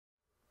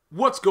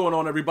What's going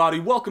on,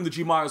 everybody? Welcome to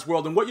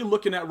GmiasWorld, and what you're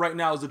looking at right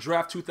now is the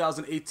Draft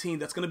 2018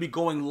 that's going to be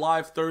going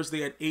live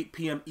Thursday at 8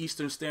 p.m.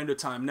 Eastern Standard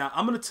Time. Now,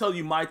 I'm going to tell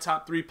you my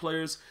top 3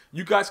 players.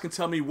 You guys can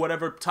tell me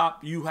whatever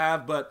top you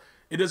have, but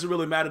it doesn't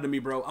really matter to me,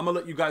 bro. I'm going to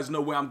let you guys know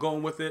where I'm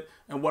going with it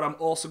and what I'm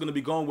also going to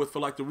be going with for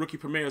like the rookie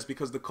premieres,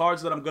 because the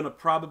cards that I'm going to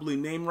probably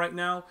name right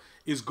now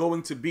is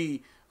going to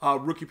be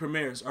rookie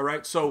premieres, all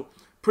right? So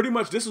pretty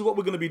much this is what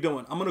we're going to be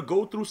doing. I'm going to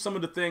go through some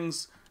of the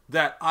things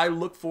that I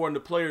look for in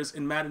the players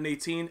in Madden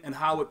 18 and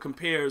how it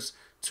compares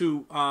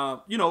to,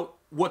 you know,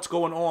 what's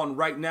going on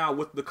right now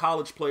with the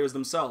college players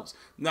themselves.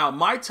 Now,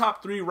 my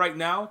top 3 right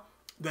now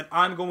that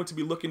I'm going to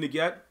be looking to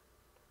get: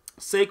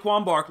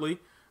 Saquon Barkley,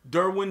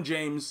 Derwin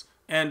James,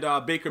 and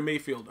Baker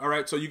Mayfield. All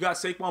right, so you got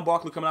Saquon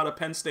Barkley coming out of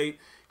Penn State.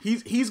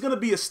 He's going to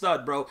be a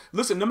stud, bro.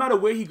 Listen, no matter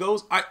where he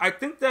goes, I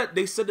think that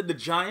they said that the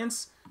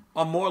Giants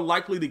are more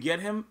likely to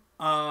get him.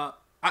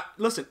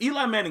 Listen,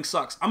 Eli Manning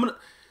sucks.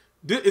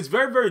 It's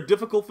very, very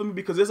difficult for me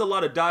because there's a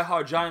lot of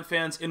diehard Giant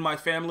fans in my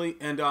family,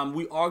 and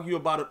we argue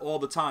about it all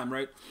the time,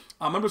 right?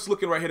 I'm just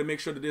looking right here to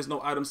make sure that there's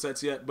no item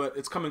sets yet, but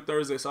it's coming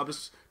Thursday, so I'm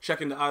just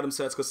checking the item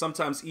sets because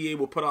sometimes EA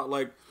will put out,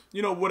 like,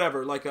 you know,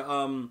 whatever, like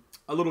a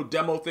little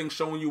demo thing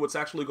showing you what's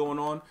actually going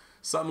on,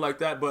 something like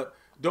that, but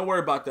don't worry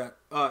about that.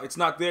 It's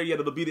not there yet.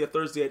 It'll be there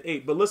Thursday at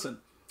 8. But listen,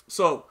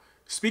 so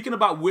speaking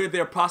about where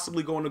they're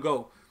possibly going to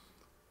go,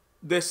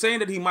 they're saying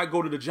that he might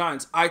go to the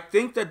Giants. I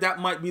think that that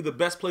might be the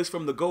best place for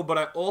him to go, but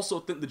I also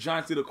think the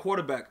Giants need a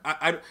quarterback.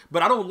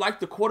 But I don't like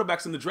the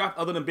quarterbacks in the draft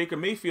other than Baker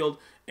Mayfield,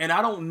 and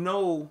I don't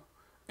know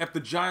if the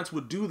Giants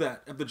would do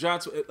that. If the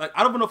Giants, like,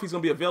 I don't know if he's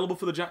going to be available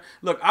for the Giants.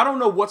 Look, I don't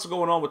know what's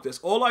going on with this.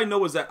 All I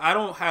know is that I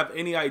don't have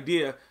any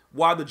idea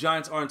why the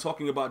Giants aren't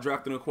talking about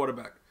drafting a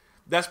quarterback.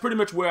 That's pretty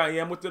much where I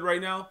am with it right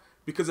now,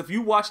 because if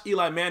you watch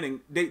Eli Manning,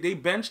 they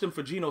benched him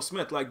for Geno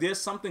Smith. Like, there's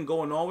something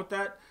going on with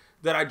that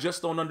I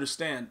just don't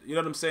understand. You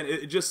know what I'm saying?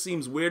 It just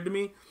seems weird to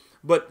me.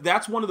 But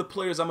that's one of the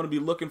players I'm going to be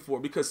looking for,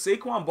 because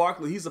Saquon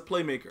Barkley, he's a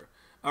playmaker.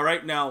 All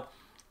right? Now,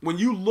 when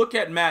you look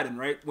at Madden,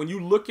 right? When you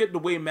look at the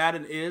way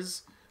Madden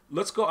is,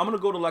 let's go. I'm going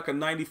to go to like a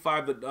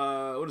 95,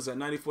 what is that,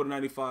 94 to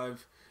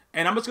 95.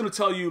 And I'm just going to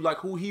tell you like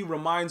who he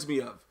reminds me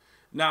of.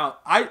 Now,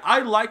 I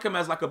like him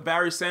as like a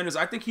Barry Sanders.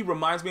 I think he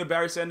reminds me of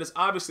Barry Sanders.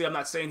 Obviously, I'm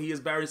not saying he is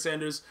Barry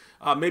Sanders.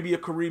 Maybe a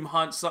Kareem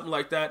Hunt, something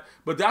like that.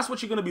 But that's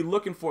what you're going to be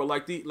looking for,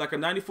 like a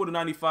 94 to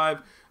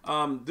 95.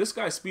 This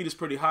guy's speed is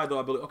pretty high, though,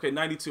 I believe. Okay,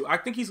 92. I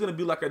think he's going to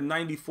be like a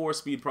 94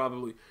 speed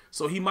probably.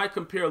 So he might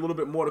compare a little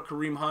bit more to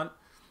Kareem Hunt.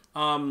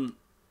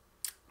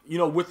 You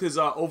know, with his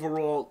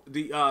overall,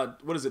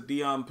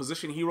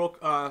 position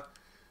hero,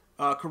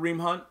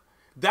 Kareem Hunt.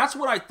 That's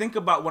what I think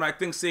about when I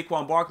think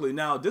Saquon Barkley.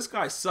 Now, this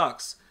guy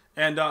sucks.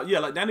 And, yeah,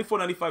 like 94,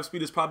 95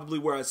 speed is probably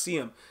where I see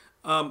him.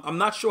 I'm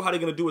not sure how they're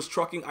going to do his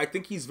trucking. I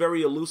think he's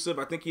very elusive.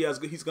 I think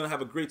he's going to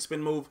have a great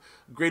spin move,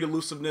 great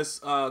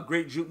elusiveness,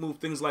 great juke move,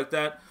 things like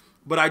that.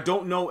 But I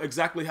don't know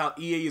exactly how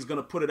EA is going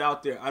to put it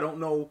out there. I don't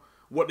know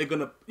what they're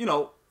going to, you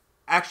know,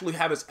 actually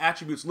have his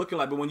attributes looking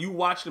like. But when you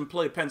watched him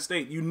play Penn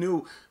State, you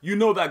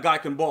know that guy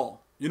can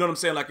ball. You know what I'm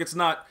saying? Like, it's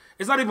not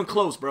even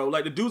close, bro.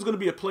 Like, the dude's going to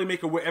be a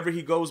playmaker wherever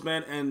he goes,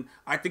 man. And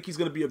I think he's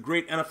going to be a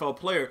great NFL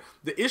player.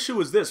 The issue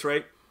is this,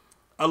 right?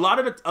 A lot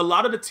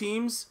of the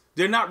teams,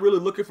 they're not really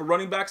looking for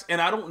running backs, and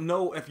I don't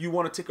know if you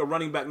want to take a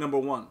running back number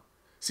 1.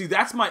 See,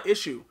 that's my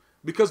issue,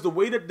 because the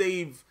way that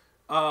they've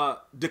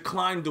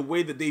declined the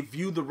way that they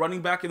view the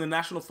running back in the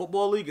National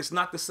Football League, it's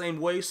not the same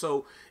way,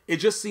 so it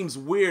just seems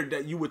weird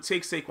that you would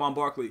take Saquon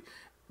Barkley.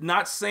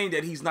 Not saying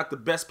that he's not the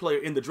best player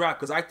in the draft,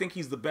 because I think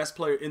he's the best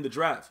player in the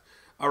draft,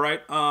 all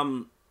right?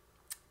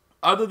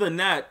 Other than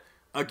that,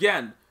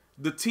 again,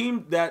 the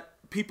team that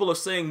people are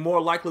saying more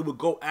likely would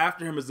go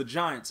after him is the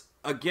Giants.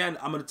 Again,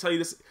 I'm going to tell you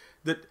this,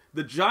 that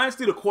the Giants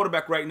need a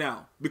quarterback right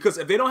now, because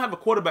if they don't have a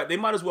quarterback, they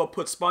might as well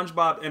put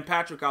SpongeBob and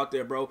Patrick out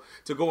there, bro,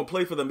 to go and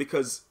play for them,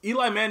 because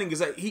Eli Manning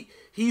is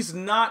he's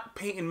not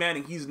Peyton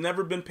Manning. He's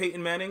never been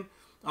Peyton Manning.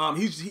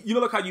 You know,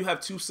 like how you have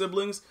 2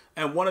 siblings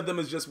and one of them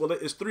is just, well,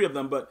 it's 3 of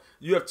them, but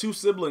you have 2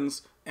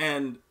 siblings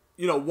and,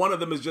 you know, one of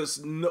them is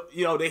just,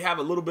 you know, they have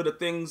a little bit of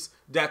things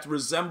that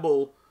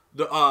resemble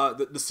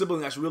the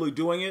sibling that's really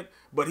doing it,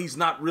 but he's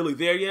not really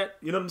there yet.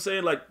 You know what I'm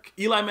saying? Like,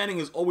 Eli Manning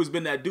has always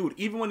been that dude,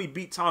 even when he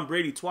beat Tom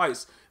Brady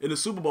twice in the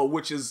Super Bowl,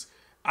 which is,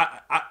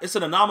 it's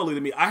an anomaly to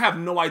me. I have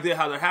no idea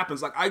how that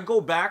happens. Like, I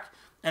go back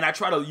and I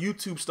try to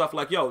YouTube stuff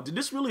like, yo, did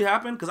this really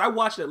happen? Because I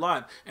watched it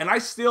live, and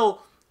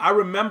I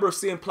remember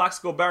seeing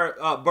Plaxico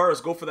Burress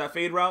go for that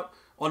fade route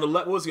on the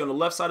left. What was he on the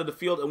left side of the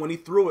field? And when he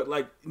threw it,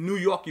 like, New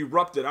York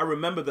erupted. I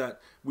remember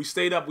that. We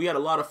stayed up. We had a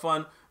lot of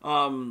fun.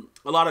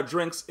 A lot of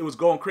drinks. It was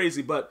going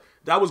crazy, but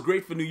that was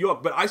great for New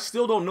York. But I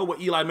still don't know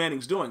what Eli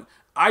Manning's doing.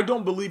 I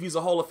don't believe he's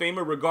a Hall of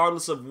Famer,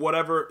 regardless of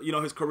whatever, you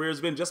know, his career has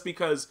been, just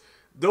because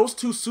those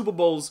 2 Super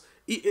Bowls,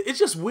 it's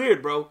just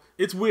weird, bro.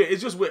 It's weird.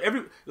 It's just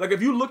weird. Like,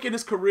 if you look at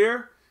his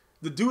career,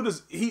 the dude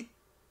is,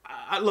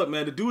 look,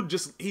 man, the dude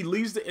he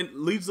leads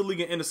the league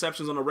in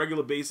interceptions on a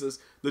regular basis.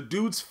 The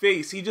dude's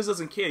face, he just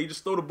doesn't care. He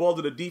just throw the ball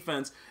to the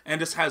defense and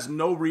just has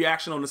no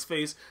reaction on his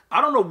face.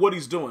 I don't know what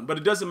he's doing, but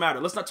it doesn't matter.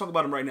 Let's not talk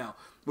about him right now.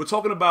 We're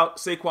talking about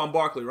Saquon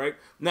Barkley, right?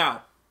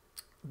 Now,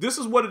 this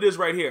is what it is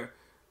right here.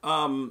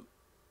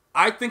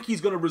 I think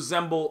he's going to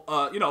resemble,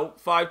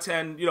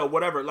 5'10",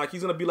 whatever. Like,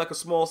 he's going to be like a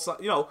small,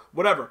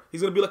 whatever.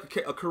 He's going to be like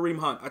a Kareem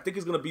Hunt. I think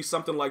he's going to be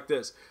something like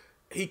this.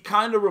 He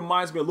kind of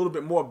reminds me a little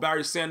bit more of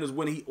Barry Sanders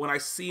when I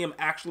see him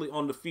actually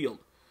on the field.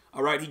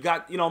 All right? He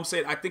got,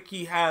 I think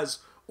he has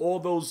all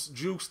those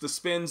jukes, the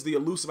spins, the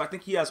elusive. I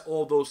think he has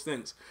all those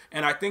things.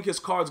 And I think his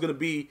card's going to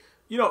be,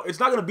 it's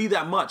not going to be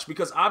that much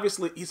because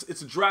obviously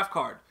it's a draft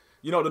card.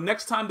 The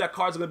next time that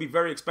card's going to be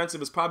very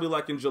expensive is probably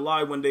like in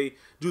July when they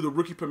do the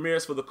rookie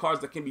premieres for the cards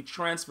that can be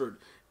transferred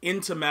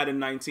into Madden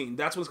 19.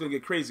 That's what's going to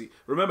get crazy.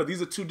 Remember,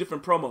 these are two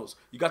different promos.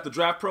 You got the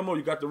draft promo,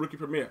 you got the rookie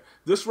premiere.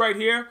 This right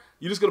here,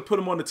 you're just going to put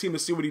him on the team to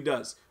see what he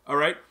does. All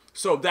right?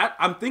 So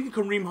I'm thinking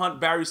Kareem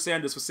Hunt, Barry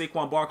Sanders for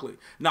Saquon Barkley.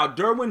 Now,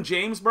 Derwin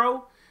James,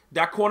 bro,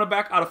 that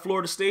cornerback out of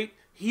Florida State,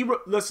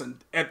 listen,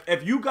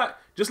 if you got,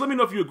 just let me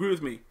know if you agree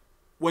with me.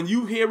 When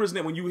you hear his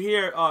name, when you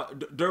hear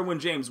Derwin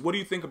James, what do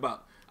you think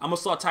about? I'm going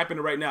to start typing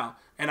it right now.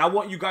 And I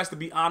want you guys to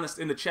be honest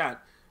in the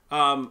chat,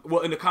 in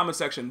the comment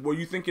section. Were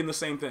you thinking the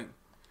same thing?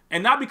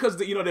 And not because,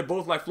 they're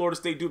both like Florida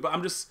State dude, but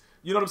I'm just,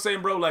 you know what I'm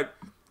saying, bro? Like,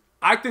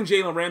 I think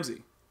Jalen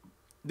Ramsey.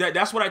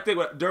 That's what I think.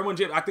 Derwin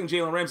James, I think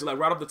Jalen Ramsey, like,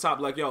 right off the top,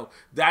 like, yo,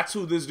 that's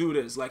who this dude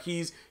is. Like,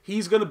 he's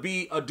going to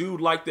be a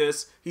dude like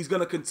this. He's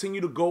going to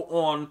continue to go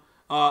on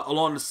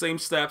along the same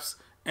steps.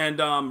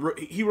 And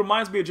he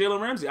reminds me of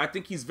Jalen Ramsey. I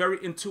think he's very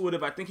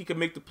intuitive. I think he can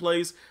make the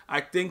plays. I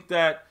think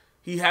that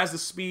he has the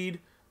speed.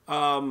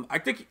 I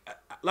think,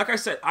 like I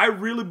said, I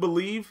really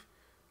believe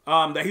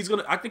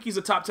that I think he's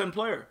a top 10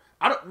 player.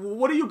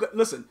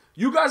 Listen,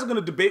 you guys are going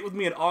to debate with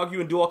me and argue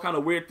and do all kind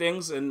of weird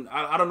things, and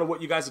I don't know what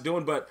you guys are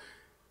doing, but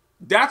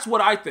that's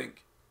what I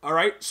think, all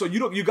right? So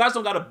you guys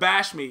don't got to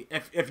bash me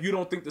if you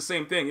don't think the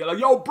same thing. You're like,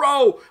 yo,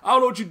 bro, I don't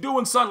know what you're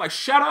doing, son. Like,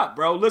 shut up,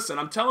 bro. Listen,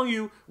 I'm telling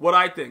you what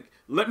I think.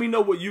 Let me know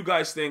what you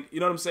guys think,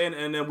 you know what I'm saying?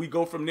 And then we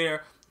go from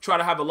there, try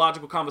to have a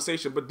logical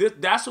conversation. But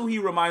that's who he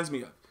reminds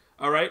me of,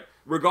 all right?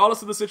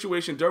 Regardless of the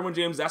situation, Derwin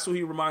James, that's who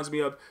he reminds me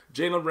of.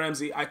 Jalen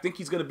Ramsey, I think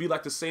he's going to be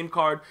like the same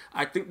card.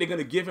 I think they're going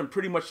to give him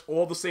pretty much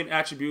all the same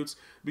attributes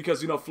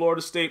because,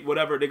 Florida State,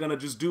 whatever, they're going to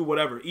just do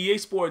whatever.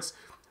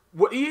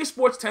 What EA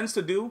Sports tends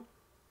to do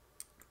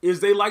is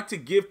they like to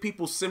give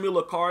people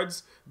similar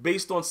cards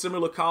based on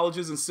similar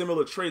colleges and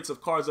similar traits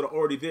of cards that are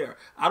already there.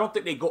 I don't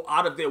think they go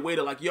out of their way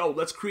to like, yo,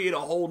 let's create a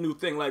whole new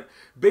thing. Like,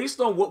 based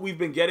on what we've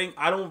been getting,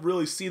 I don't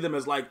really see them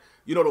as like,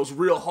 those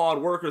real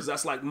hard workers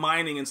that's like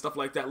mining and stuff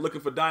like that, looking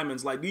for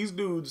diamonds. Like, these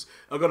dudes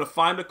are going to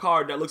find a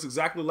card that looks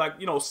exactly like,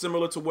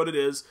 similar to what it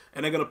is,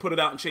 and they're going to put it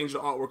out and change the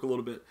artwork a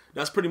little bit.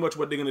 That's pretty much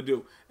what they're going to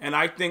do. And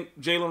I think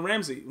Jalen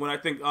Ramsey when I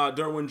think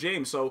Derwin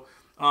James. So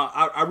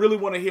I really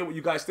want to hear what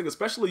you guys think,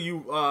 especially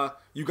you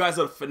guys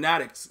are the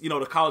fanatics,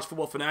 the college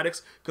football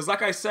fanatics. Because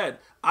like I said,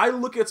 I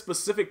look at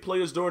specific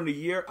players during the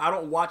year. I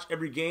don't watch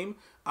every game.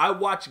 I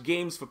watch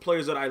games for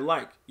players that I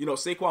like.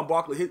 Saquon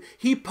Barkley,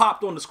 he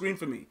popped on the screen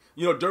for me.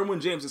 Derwin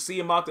James, to see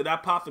him out there,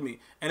 that popped for me.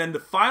 And then the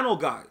final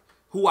guy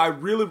who I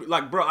really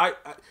like, bro,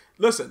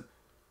 listen,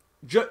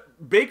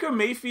 Baker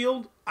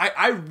Mayfield,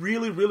 I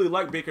really, really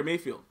like Baker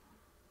Mayfield.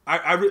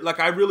 I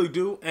really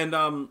do.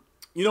 And,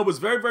 it was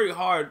very, very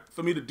hard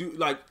for me to do,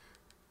 like,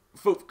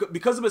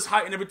 because of his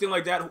height and everything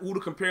like that, who to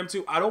compare him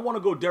to. I don't want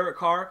to go Derek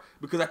Carr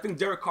because I think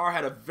Derek Carr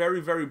had a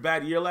very, very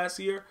bad year last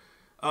year.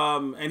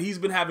 And he's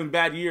been having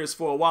bad years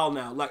for a while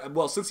now,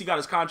 since he got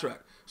his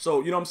contract.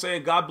 So, you know what I'm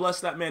saying? God bless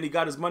that man. He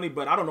got his money,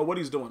 but I don't know what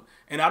he's doing.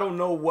 And I don't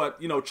know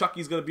what,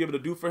 Chucky's going to be able to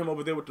do for him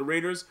over there with the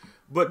Raiders.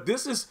 But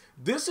this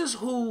is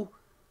who,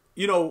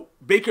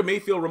 Baker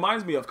Mayfield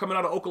reminds me of coming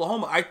out of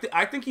Oklahoma.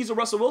 I think he's a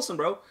Russell Wilson,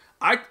 bro.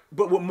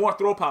 But with more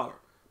throw power.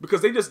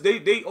 Because they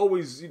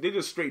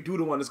just straight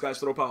doodle on this guy's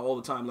throw power all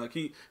the time. Like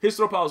his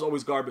throw power is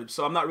always garbage.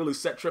 So I'm not really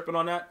set tripping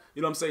on that.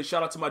 You know what I'm saying?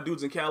 Shout out to my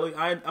dudes in Cali.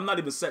 I'm not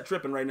even set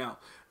tripping right now.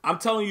 I'm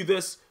telling you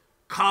this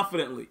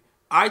confidently.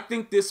 I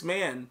think this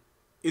man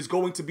is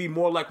going to be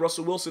more like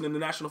Russell Wilson in the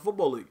National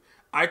Football League.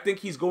 I think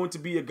he's going to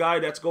be a guy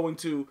that's going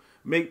to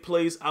make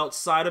plays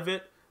outside of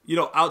it.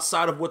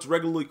 Outside of what's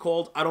regularly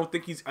called. I don't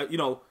think he's. I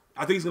think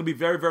he's going to be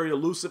very, very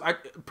elusive.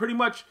 Pretty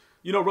much.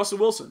 Russell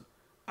Wilson.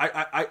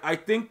 I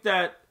think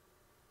that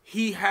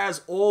he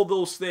has all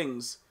those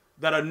things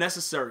that are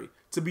necessary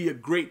to be a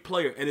great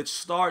player. And it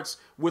starts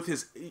with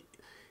his...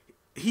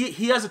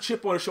 He has a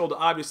chip on his shoulder,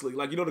 obviously.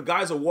 Like, the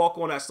guy's a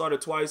walk-on that started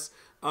twice.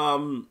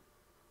 I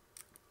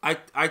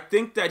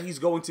think that he's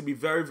going to be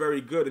very,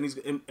 very good.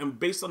 And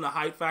based on the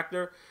height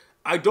factor,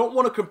 I don't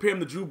want to compare him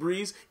to Drew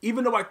Brees,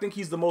 even though I think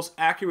he's the most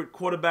accurate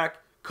quarterback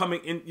coming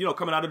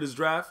out of this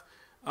draft.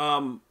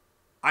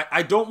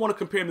 I don't want to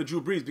compare him to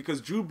Drew Brees because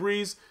Drew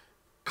Brees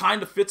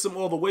kind of fits him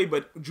all the way,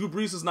 but Drew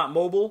Brees is not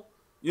mobile.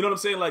 You know what I'm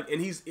saying? Like,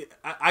 and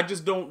I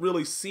just don't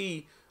really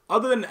see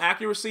other than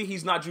accuracy,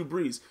 he's not Drew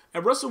Brees.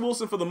 And Russell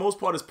Wilson, for the most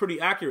part, is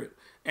pretty accurate.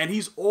 And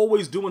he's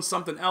always doing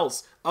something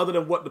else other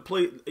than what the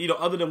play,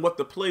 other than what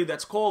the play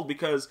that's called,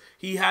 because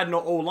he had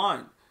no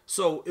O-line.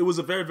 So it was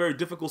a very, very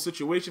difficult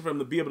situation for him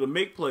to be able to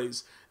make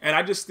plays. And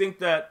I just think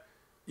that,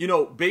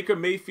 Baker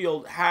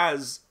Mayfield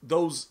has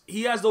those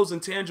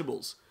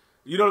intangibles.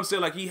 You know what I'm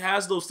saying? Like, he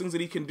has those things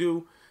that he can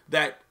do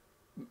that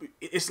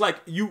it's like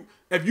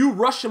if you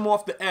rush him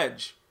off the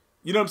edge,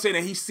 you know what I'm saying,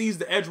 and he sees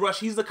the edge rush,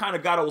 he's the kind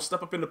of guy that will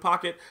step up in the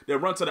pocket, that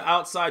run to the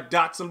outside,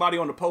 dot somebody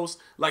on the post.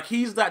 Like,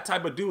 he's that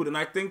type of dude, and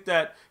I think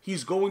that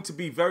he's going to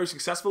be very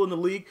successful in the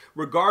league,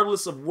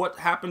 regardless of what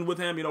happened with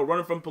him,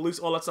 running from police,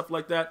 all that stuff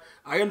like that.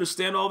 I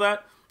understand all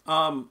that,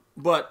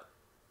 but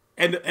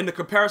the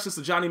comparisons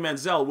to Johnny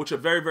Manziel, which are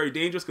very, very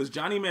dangerous, because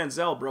Johnny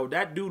Manziel, bro,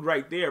 that dude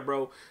right there,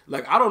 bro,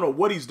 like, I don't know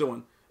what he's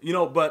doing,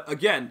 but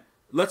again,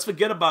 let's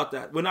forget about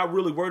that. We're not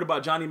really worried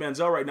about Johnny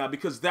Manziel right now,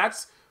 because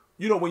that's,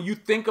 when you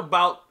think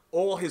about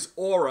all his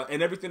aura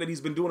and everything that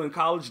he's been doing in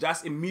college,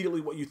 that's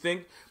immediately what you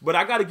think. But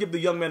I got to give the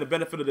young man the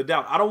benefit of the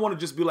doubt. I don't want to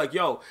just be like,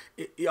 that's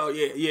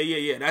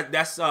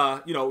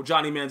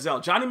Johnny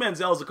Manziel. Johnny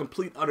Manziel is a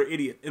complete, utter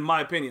idiot, in my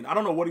opinion. I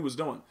don't know what he was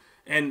doing.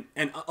 And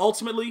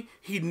ultimately,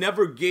 he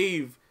never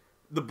gave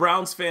the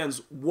Browns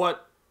fans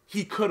what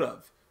he could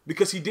have,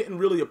 because he didn't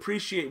really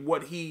appreciate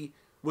what he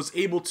was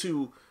able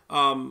to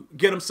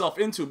get himself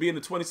into, being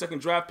the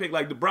 22nd draft pick.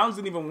 Like, the Browns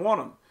didn't even want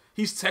him.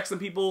 He's texting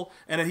people,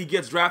 and then he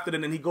gets drafted,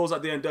 and then he goes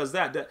out there and does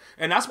that.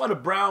 And that's why the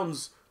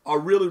Browns are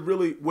really,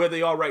 really where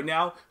they are right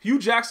now. Hugh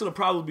Jackson will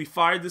probably be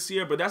fired this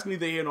year, but that's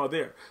neither here nor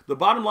there. The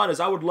bottom line is,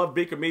 I would love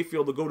Baker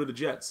Mayfield to go to the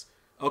Jets,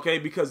 okay?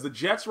 Because the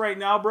Jets right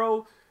now,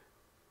 bro,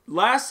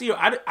 last year,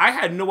 I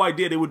had no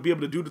idea they would be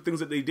able to do the things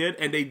that they did,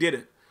 and they did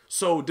it.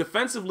 So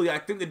defensively, I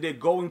think that they're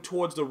going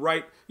towards the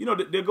right,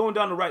 they're going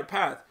down the right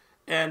path.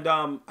 And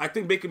I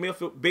think Baker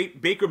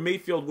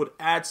Mayfield would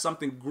add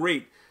something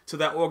great to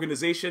that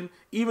organization,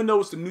 even though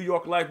it's the New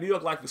York life. New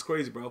York life is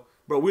crazy, bro.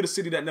 We're the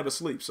city that never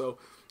sleeps. So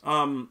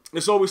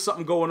there's always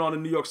something going on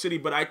in New York City,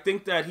 but I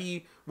think that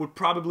he would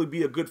probably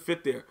be a good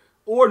fit there.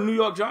 Or New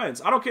York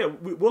Giants. I don't care.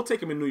 We'll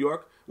take him in New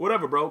York,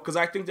 whatever, bro, because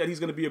I think that he's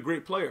going to be a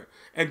great player.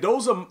 And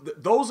those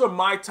are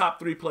my top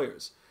 3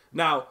 players.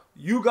 Now,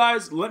 you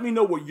guys, let me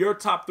know what your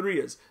top 3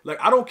 is. Like,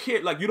 I don't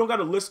care. Like, you don't got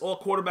to list all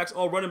quarterbacks,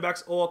 all running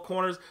backs, all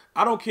corners.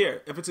 I don't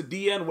care. If it's a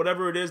DN,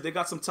 whatever it is, they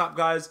got some top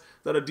guys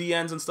that are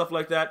DNs and stuff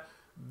like that.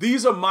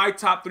 These are my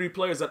top 3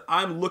 players that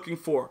I'm looking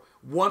for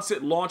once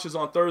it launches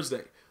on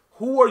Thursday.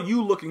 Who are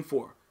you looking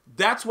for?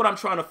 That's what I'm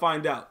trying to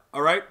find out,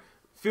 all right?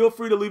 Feel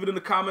free to leave it in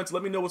the comments.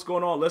 Let me know what's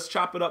going on. Let's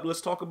chop it up. Let's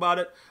talk about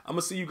it. I'm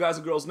going to see you guys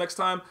and girls next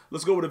time.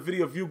 Let's go with a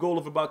video view goal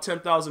of about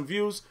 10,000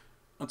 views.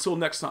 Until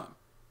next time,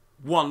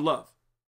 one love.